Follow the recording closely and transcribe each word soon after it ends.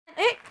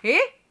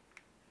Eh?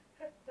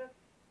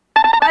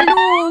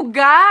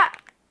 Paluga!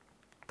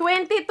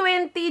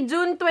 2020,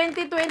 June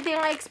 2020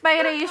 ang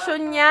expiration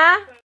niya.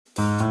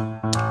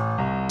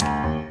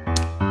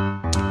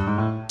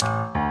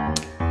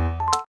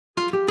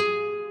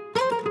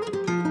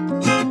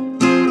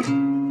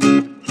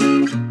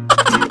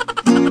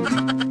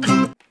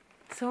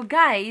 So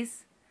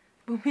guys,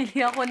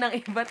 bumili ako ng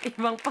iba't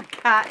ibang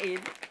pagkain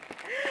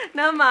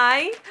na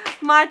may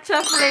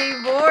matcha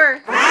flavor.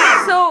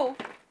 So,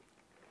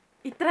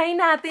 itry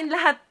natin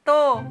lahat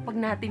to pag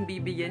natin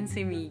bibigyan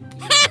si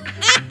Mickey.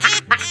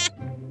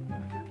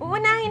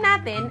 Uunahin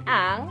natin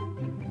ang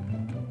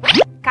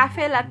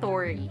Cafe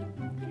Latori.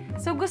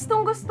 So,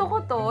 gustong-gusto ko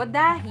to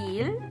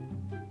dahil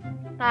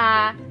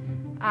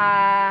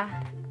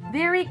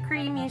very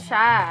creamy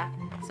siya.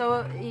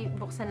 So,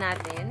 ibuksan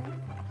natin.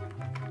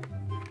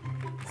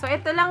 So,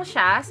 ito lang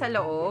siya sa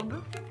loob.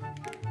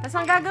 Tapos,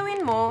 ang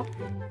gagawin mo,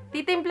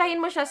 titimplahin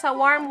mo siya sa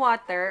warm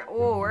water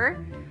or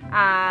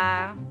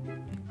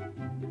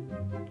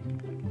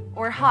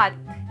hot.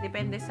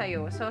 Depende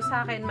sa'yo. So,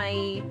 sa akin,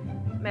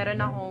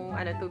 meron akong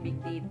tubig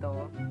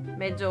dito.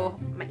 Medyo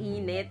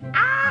mainit.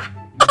 Ah!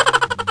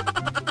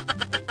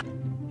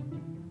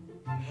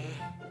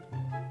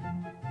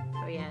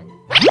 So, yan.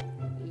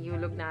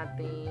 Ihulog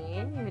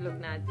natin. Ihulog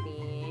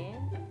natin.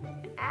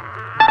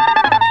 Ah!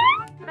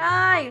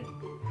 Try!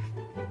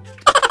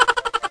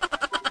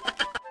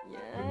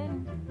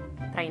 Yan.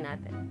 Try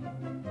natin.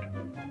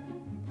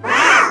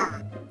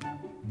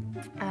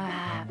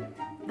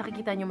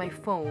 Nakikita nyo may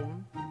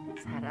foam.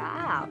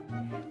 Sarap!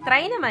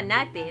 Try naman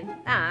natin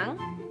ang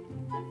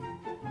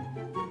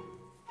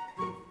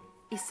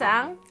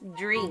isang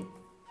drink.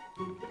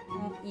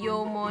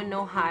 Yomo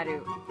no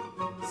Haru.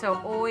 So,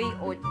 oi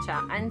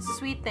ocha.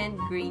 Unsweetened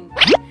green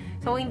tea.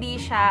 So, hindi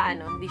siya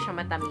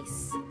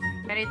matamis.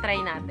 Pero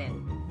i-try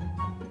natin.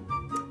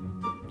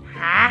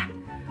 Ha?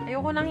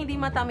 Ayoko nang hindi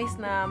matamis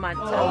na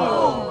matcha.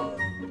 Oh.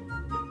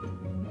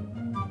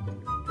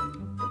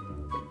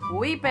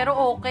 Uy, pero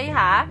okay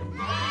ha?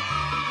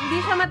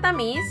 Hindi siya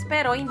matamis,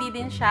 pero hindi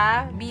din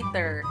siya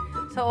bitter.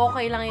 So,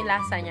 okay lang yung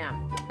lasa niya.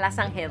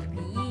 Lasang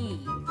healthy.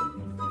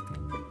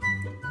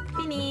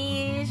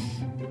 Finish!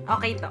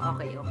 Okay to,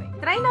 okay.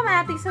 Try naman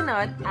natin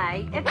sunod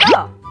ay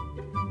ito.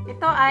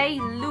 Ito ay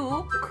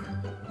look.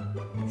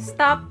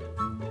 Stop,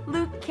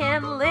 look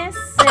and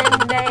listen,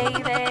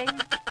 baby.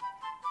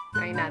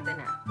 Try natin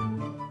ha.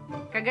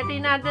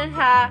 Kagatin natin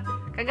ha.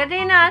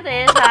 Kagatin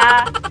natin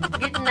sa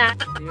gitna.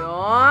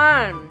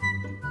 Yun.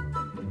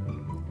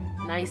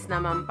 Nice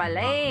naman pala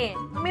eh.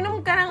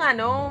 Uminom ka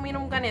ng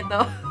uminom ka nito.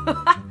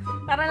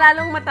 Para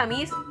lalong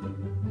matamis.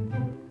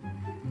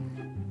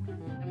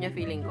 Yung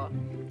feeling ko.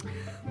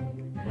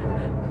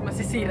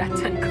 Masisira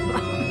dyan ko.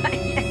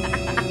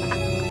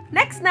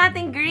 Next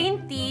nating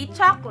green tea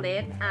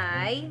chocolate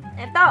ay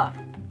ito.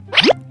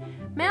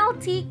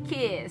 Melty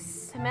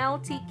Kiss.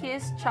 Melty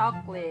Kiss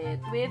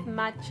chocolate with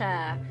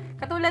matcha.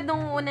 Katulad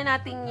nung una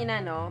nating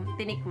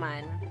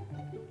tinikman.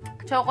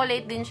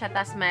 Chocolate din siya,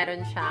 tas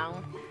meron siyang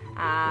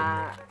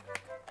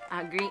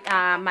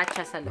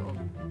matcha sa loob.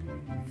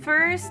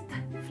 First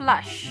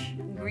flush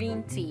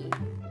green tea.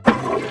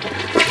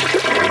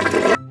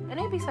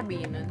 Ano ibig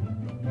sabihin nun?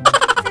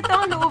 Kasi ito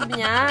ang loob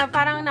niya.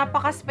 Parang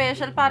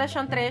napaka-special. Para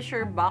siyang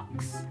treasure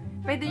box.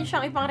 Pwede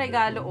siyang ipang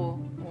regalo, oh.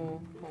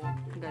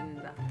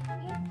 Ganda.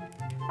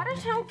 Parang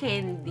siyang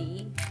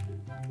candy.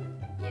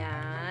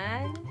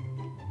 Yan.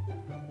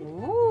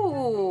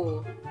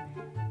 Ooh!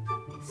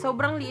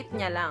 Sobrang liit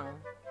niya lang.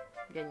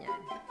 Ganyan.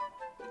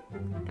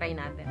 Try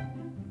natin.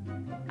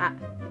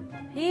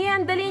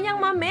 Ang dali niyang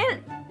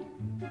mamelt.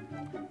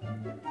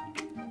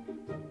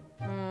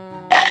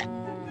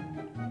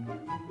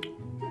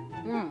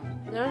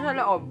 Dito sa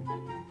loob.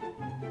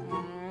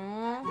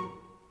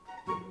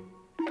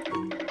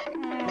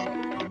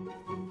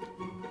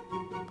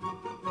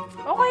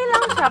 Okay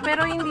lang siya,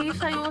 pero hindi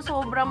siya yung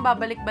sobrang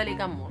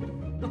babalik-balikan mo.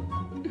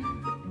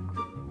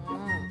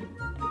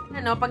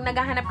 Pag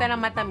naghahanap ka ng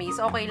matamis,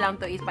 okay lang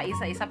to,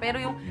 pa-isa-isa. Pero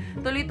yung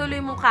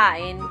tuloy-tuloy mong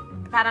kain,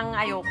 parang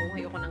ayoko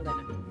ng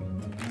ganun.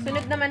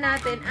 Sunod naman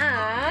natin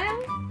ang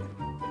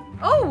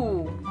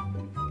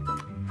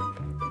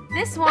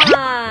this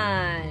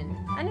one!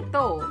 Ano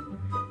to?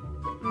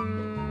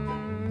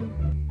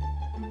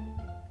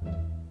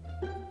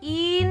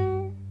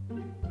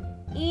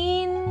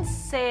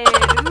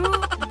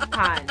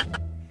 Inseruhan.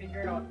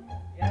 Figure out.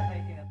 Yan, I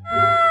cannot.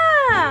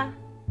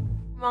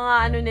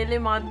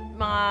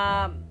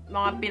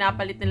 Mga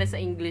pinapalit nila sa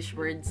English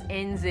words.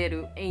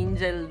 Enzeru,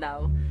 angel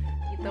daw.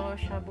 Ito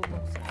siya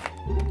bubuksan.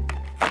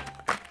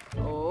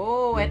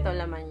 Oh, ito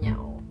laman niya.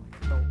 Oh,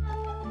 ito.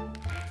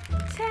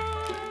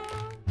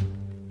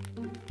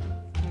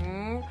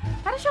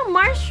 Parang siyang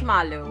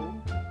marshmallow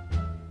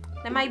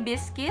na may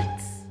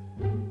biscuits.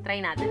 Try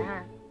natin,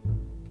 ha?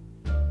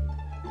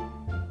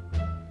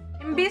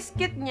 Yung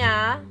biscuit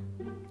niya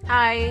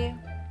ay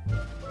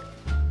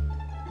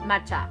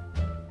matcha.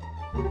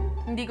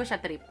 Hindi ko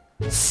siya trip.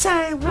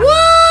 Say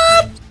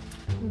what?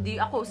 Hindi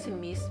ako si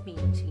Miss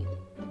Minchi.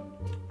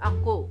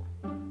 Ako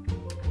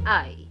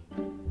ay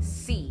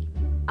C.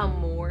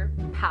 Amor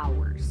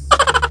powers.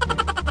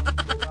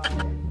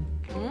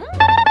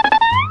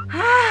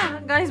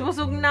 Guys,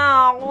 busog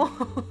na ako.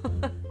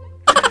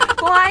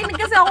 Kuhain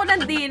kasi ako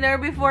ng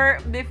dinner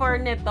before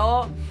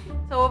nito.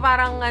 So,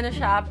 parang ano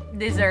siya,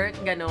 dessert,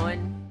 ganon.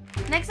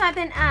 Next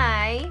natin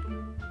ay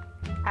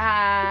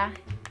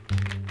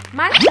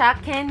matcha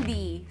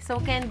candy. So,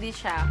 candy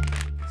siya.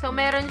 So,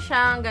 meron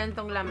siyang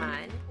ganitong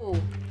laman.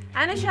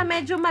 Ano siya,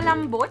 medyo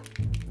malambot.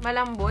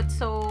 Malambot.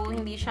 So,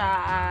 hindi siya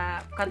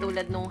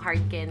katulad nung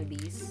hard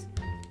candies.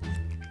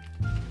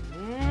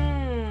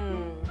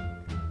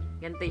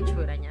 Ganito yung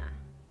tsura niya.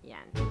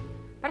 Yan.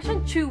 Parang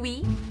siyang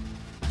chewy.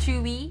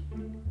 Chewy.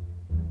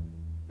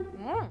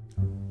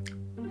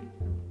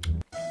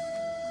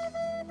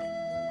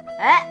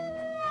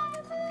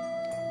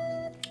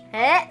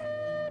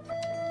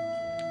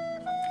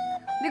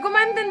 Hindi ko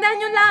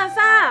maintindihan yung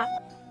lasa.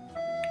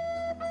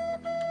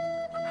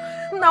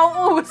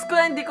 Nauubos ko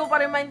na, hindi ko pa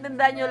rin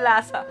maintindihan yung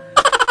lasa.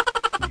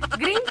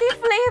 Green tea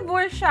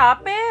flavor siya,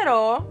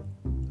 pero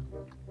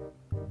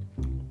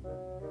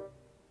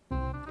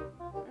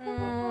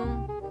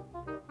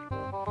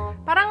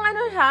parang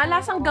ano siya,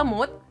 lasang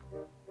gamot.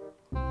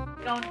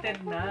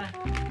 Discounted na.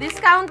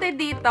 Discounted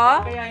dito?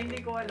 Kaya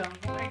hindi ko alam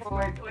kung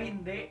expired o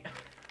hindi.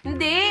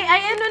 Hindi.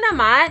 Ay, ano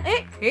naman?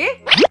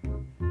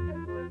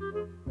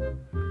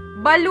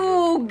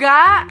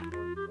 Baluga!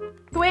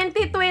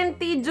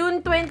 2020,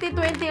 June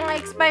 2020 ang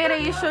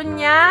expiration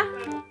niya.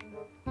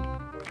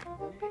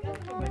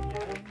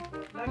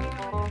 Lagi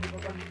naman hindi ko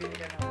pamibili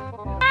ka na.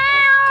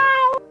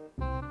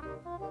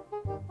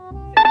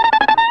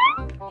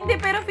 Hindi,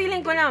 pero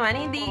feeling ko naman,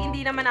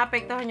 hindi naman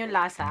naapektuhan yung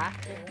lasa.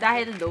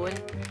 Dahil doon,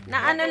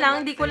 na ano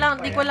lang, di ko lang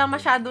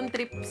masyadong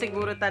trip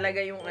siguro talaga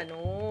yung ano.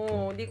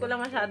 Hindi ko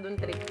lang masyadong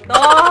trip to.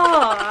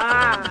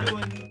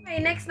 Okay,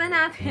 next na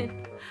natin.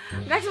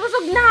 Guys,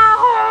 busog na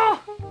ako!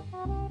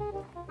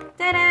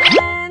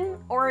 Tadaan!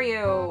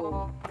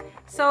 Oreo.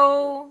 So,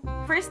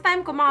 first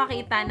time ko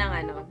makakita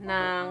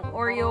ng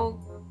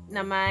Oreo na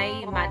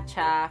may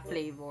matcha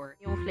flavor.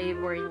 Yung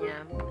flavor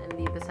niya,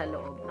 nandito sa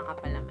loob,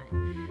 nakapalaman.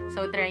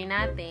 So, try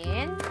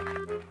natin.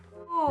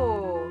 Ito.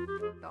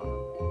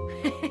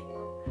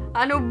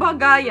 Ano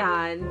baga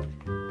yan?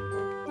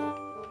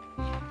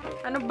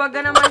 Ano baga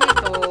naman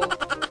ito?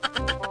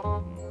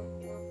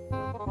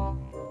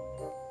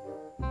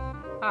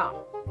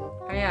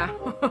 Kaya.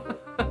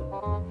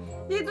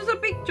 Dito sa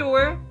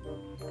picture.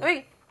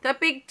 Sa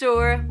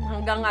picture,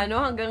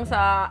 hanggang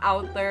sa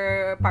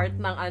outer part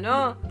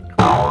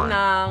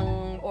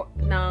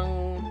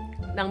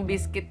ng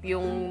biscuit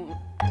yung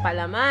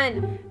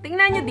palaman.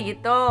 Tingnan nyo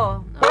dito.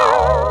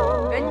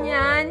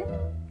 Ganyan.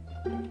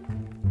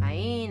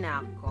 Ay,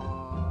 nako.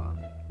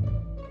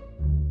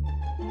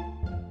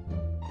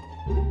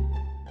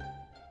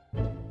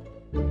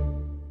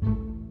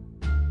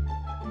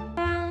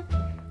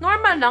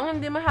 Normal lang,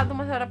 hindi masyado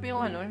masarap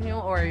yung yung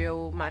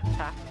Oreo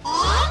matcha.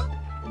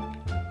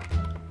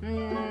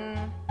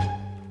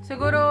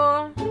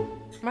 Siguro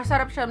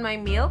masarap siya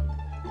may milk.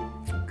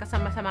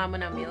 Kasama-sama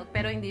mo ng milk,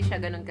 pero hindi siya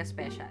ganun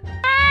ka-special.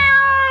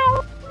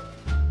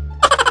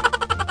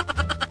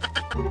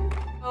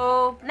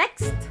 So,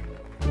 next.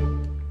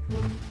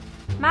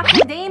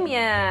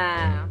 Macadamia.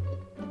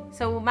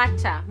 So,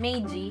 matcha.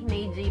 Meiji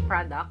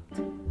product.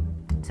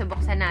 So,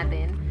 buksan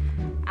natin.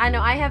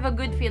 I have a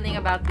good feeling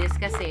about this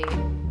kasi,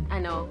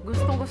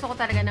 gustong-gusto ko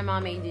talaga ng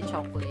mga Meiji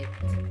chocolate.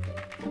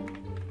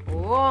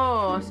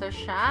 Oh,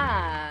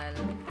 social.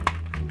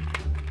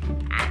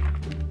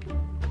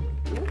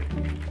 So,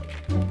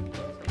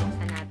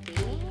 buksan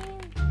natin.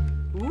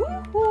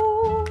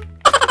 Woohoo!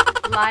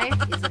 Life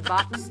is a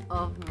box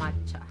of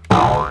matcha.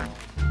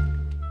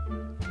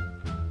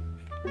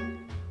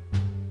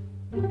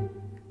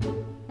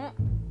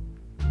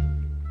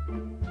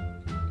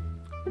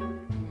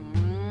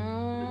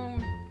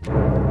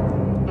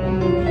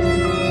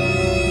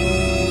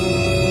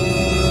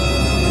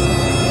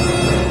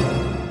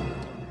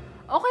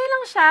 Okay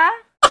lang siya.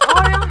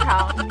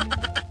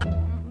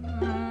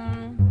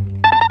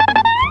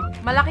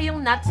 Malaki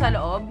yung nut sa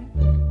loob.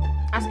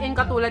 As in,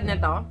 katulad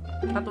nito.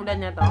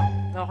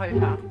 Okay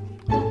siya.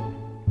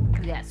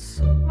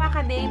 Yes.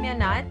 Macadamia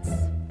nuts,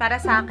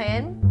 para sa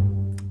akin,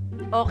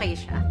 okay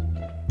siya.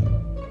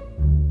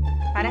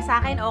 Para sa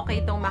akin,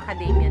 okay itong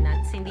macadamia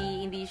nuts.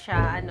 Hindi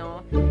siya,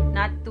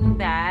 not too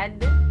bad.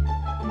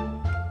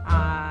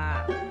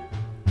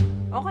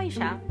 Okay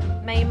siya.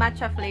 May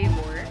matcha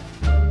flavor.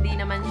 Hindi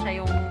naman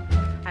siya yung,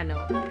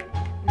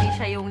 hindi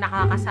siya yung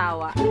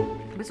nakakasawa.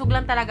 Busog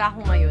lang talaga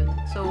ako ngayon.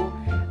 So,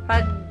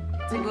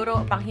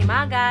 siguro,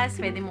 panghimagas,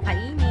 pwede mo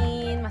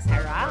kainin.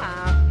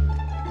 Masarap.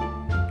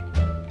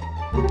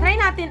 Try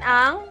natin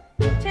ang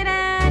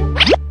tcharan!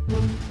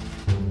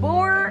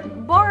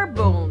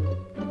 Bourbon.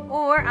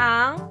 Or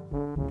ang,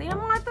 tingnan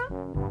mo nga to.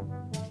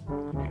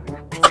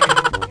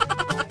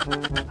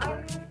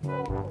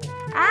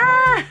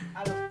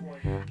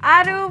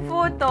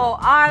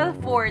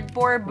 Alford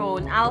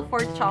Bourbon.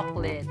 Alford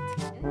chocolate.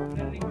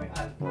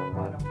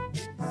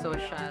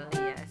 Social,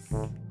 yes.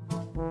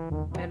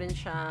 Meron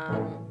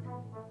siyang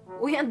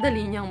Uy, ang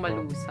dali niyang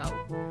malusaw.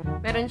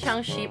 Meron siyang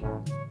ship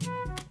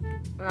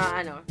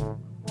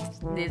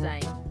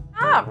design.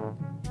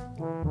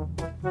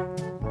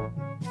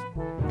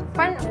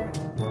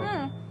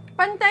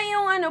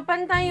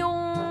 Pantay yung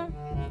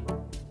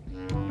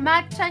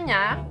matcha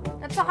niya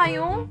at saka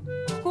yung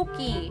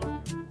cookie.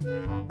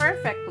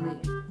 Perfectly.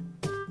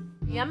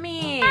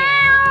 Yummy!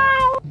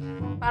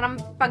 Parang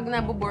pag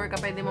nabubore ka,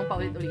 pwede mong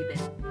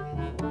paulit-ulitin.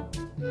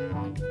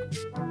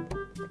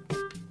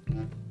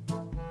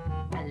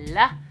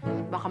 Ala,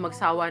 baka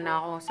magsawa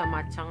na ako sa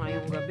matcha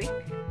ngayong gabi.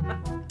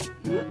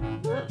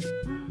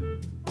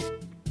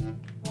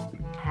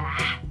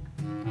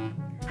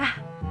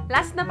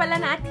 Last na pala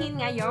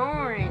natin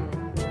ngayon.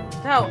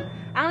 So,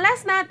 ang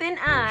last natin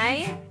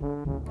ay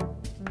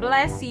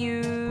bless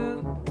you.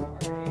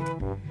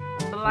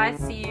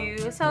 Bless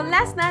you. So,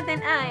 last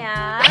natin ay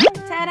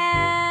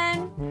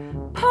tadan!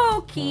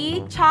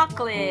 Pocky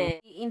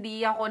chocolate.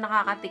 Hindi ako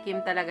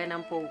nakakatikim talaga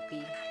ng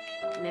Pocky.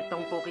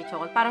 Nitong Pocky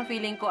chocolate. Parang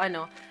feeling ko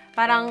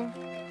parang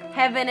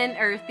heaven and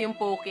earth yung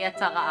Pocky at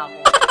saka ako.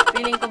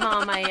 Feeling ko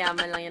mga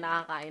mayayaman lang yung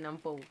nakakain ng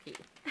Pocky.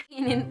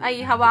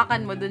 Ay,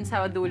 hawakan mo dun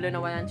sa dulo na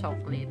walang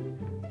chocolate.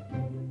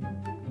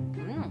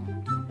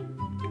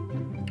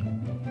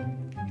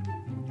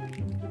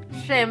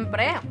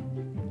 Siyempre,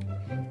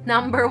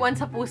 number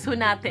 1 sa puso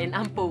natin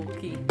ang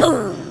Pocky.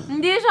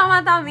 Hindi siya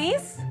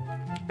matamis,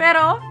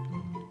 pero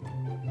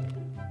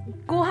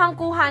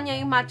kuhang-kuha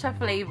niya yung matcha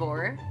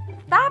flavor.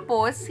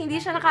 Tapos,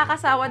 hindi siya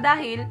nakakasawa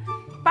dahil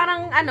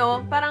parang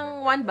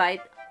one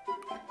bite.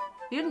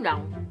 Yun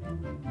lang.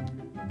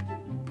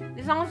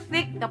 Isang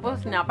stick,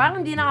 tapos na.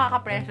 Parang hindi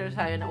nakaka-pressure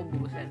sa'yo na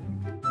ubusin.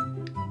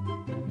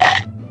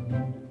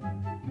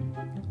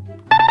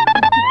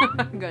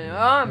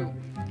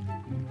 Ganon.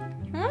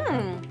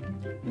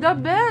 The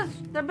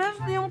best! The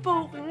best yung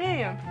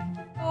Pocky.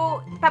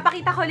 So,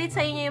 papakita ko ulit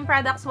sa inyo yung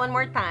products one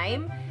more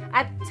time.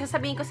 At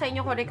sasabihin ko sa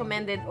inyo kung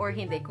recommended or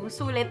hindi. Kung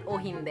sulit o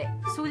hindi.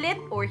 Sulit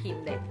or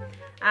hindi.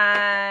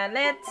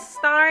 Let's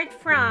start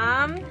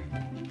from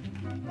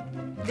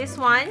this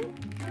one.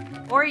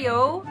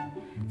 Oreo.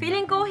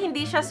 Feeling ko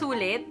hindi siya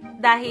sulit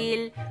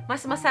dahil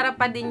mas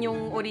masarap pa din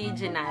yung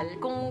original.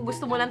 Kung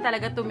gusto mo lang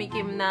talaga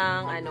tumikim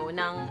ng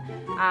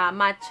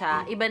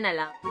matcha, iba na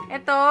lang.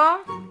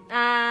 Ito,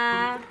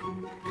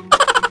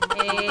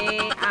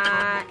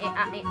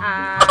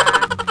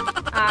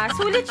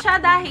 sulit siya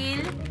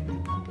dahil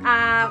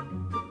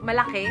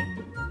malaki.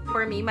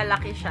 For me,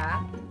 malaki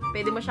siya.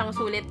 Pwede mo siyang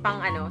sulit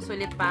pang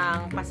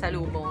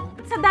pasalubong.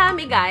 Sa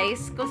dami,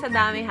 guys, kung sa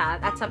dami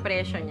at sa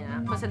presyo niya,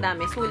 kung sa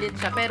dami, sulit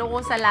siya. Pero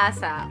kung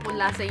lasa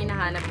yung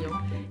hinahanap nyo,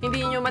 hindi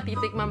nyo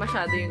matitikma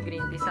masyado yung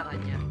green tea sa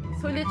kanya.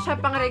 Sulit siya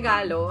pang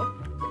regalo.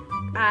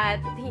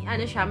 At,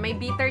 may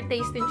bitter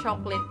taste yung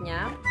chocolate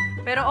niya.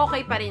 Pero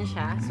okay pa rin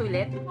siya.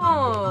 Sulit.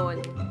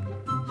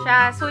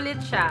 Sulit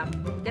siya.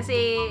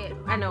 Kasi,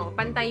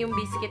 pantay yung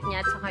biscuit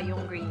niya at saka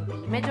yung green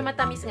tea. Medyo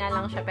matamis nga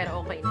lang siya,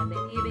 pero okay na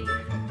din.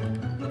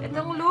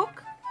 Itong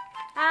look,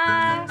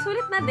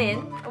 sulit na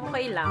din.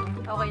 Okay lang.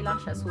 Okay lang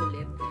siya,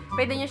 sulit.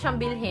 Pwede nyo siyang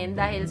bilhin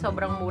dahil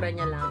sobrang mura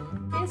niya lang.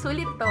 And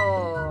sulit to.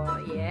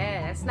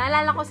 Yes.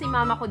 Naalala ko si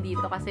mama ko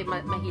dito kasi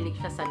mahilig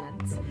siya sa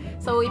nuts.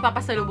 So,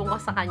 ipapasalubong ko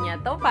sa kanya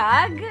to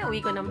pag uwi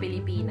ko ng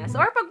Pilipinas.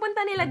 Or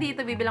pagpunta nila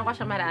dito, bibilang ko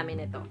siya marami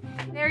nito.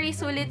 Very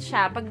sulit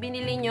siya. Pag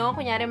binili nyo,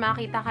 kunyari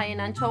makita kayo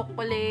ng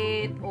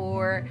chocolate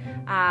or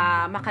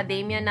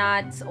macadamia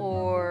nuts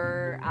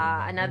or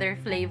another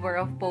flavor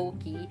of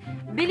Pocky,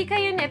 bili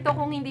kayo nito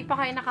kung hindi pa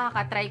kayo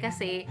nakakatry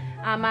kasi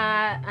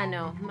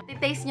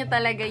matitaste nyo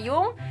talaga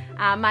yung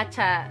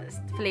matcha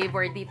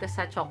flavor dito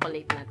sa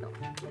chocolate na to.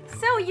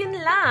 So, yun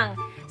lang.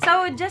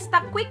 So, just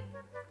a quick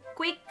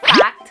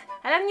fact.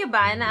 Alam nyo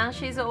ba na ang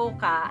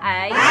Shizuoka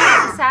ay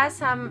isa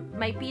sa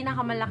may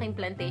pinakamalaking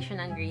plantation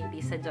ng green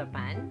tea sa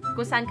Japan,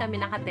 kung saan kami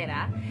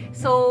nakatira.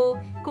 So,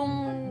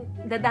 kung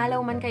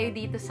dadalaw man kayo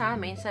dito sa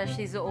amin, sa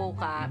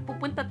Shizuoka,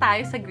 pupunta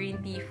tayo sa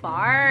green tea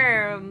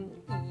farm.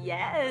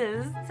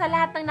 Yes! Sa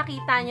lahat ng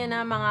nakita nyo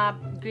na mga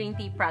green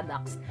tea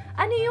products,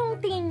 ano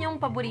yung tingin nyong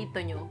paborito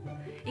nyo?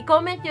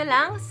 I-comment nyo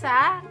lang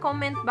sa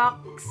comment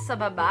box sa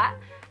baba.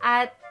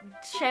 At,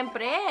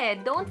 syempre,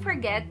 don't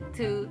forget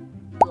to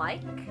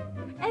like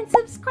and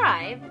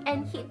subscribe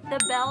and hit the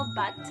bell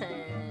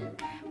button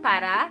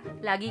para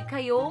lagi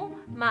kayong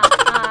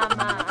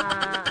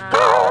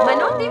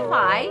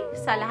ma-notify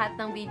sa lahat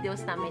ng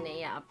videos namin na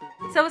i-upload.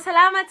 So,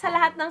 salamat sa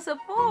lahat ng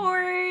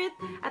support!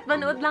 At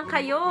manood lang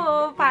kayo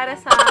para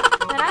sa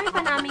marami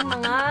pa naming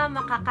mga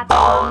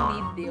makakatawang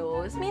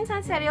videos. Minsan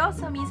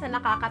seryoso, minsan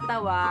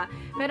nakakatawa,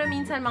 pero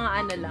minsan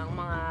mga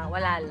mga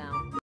wala lang.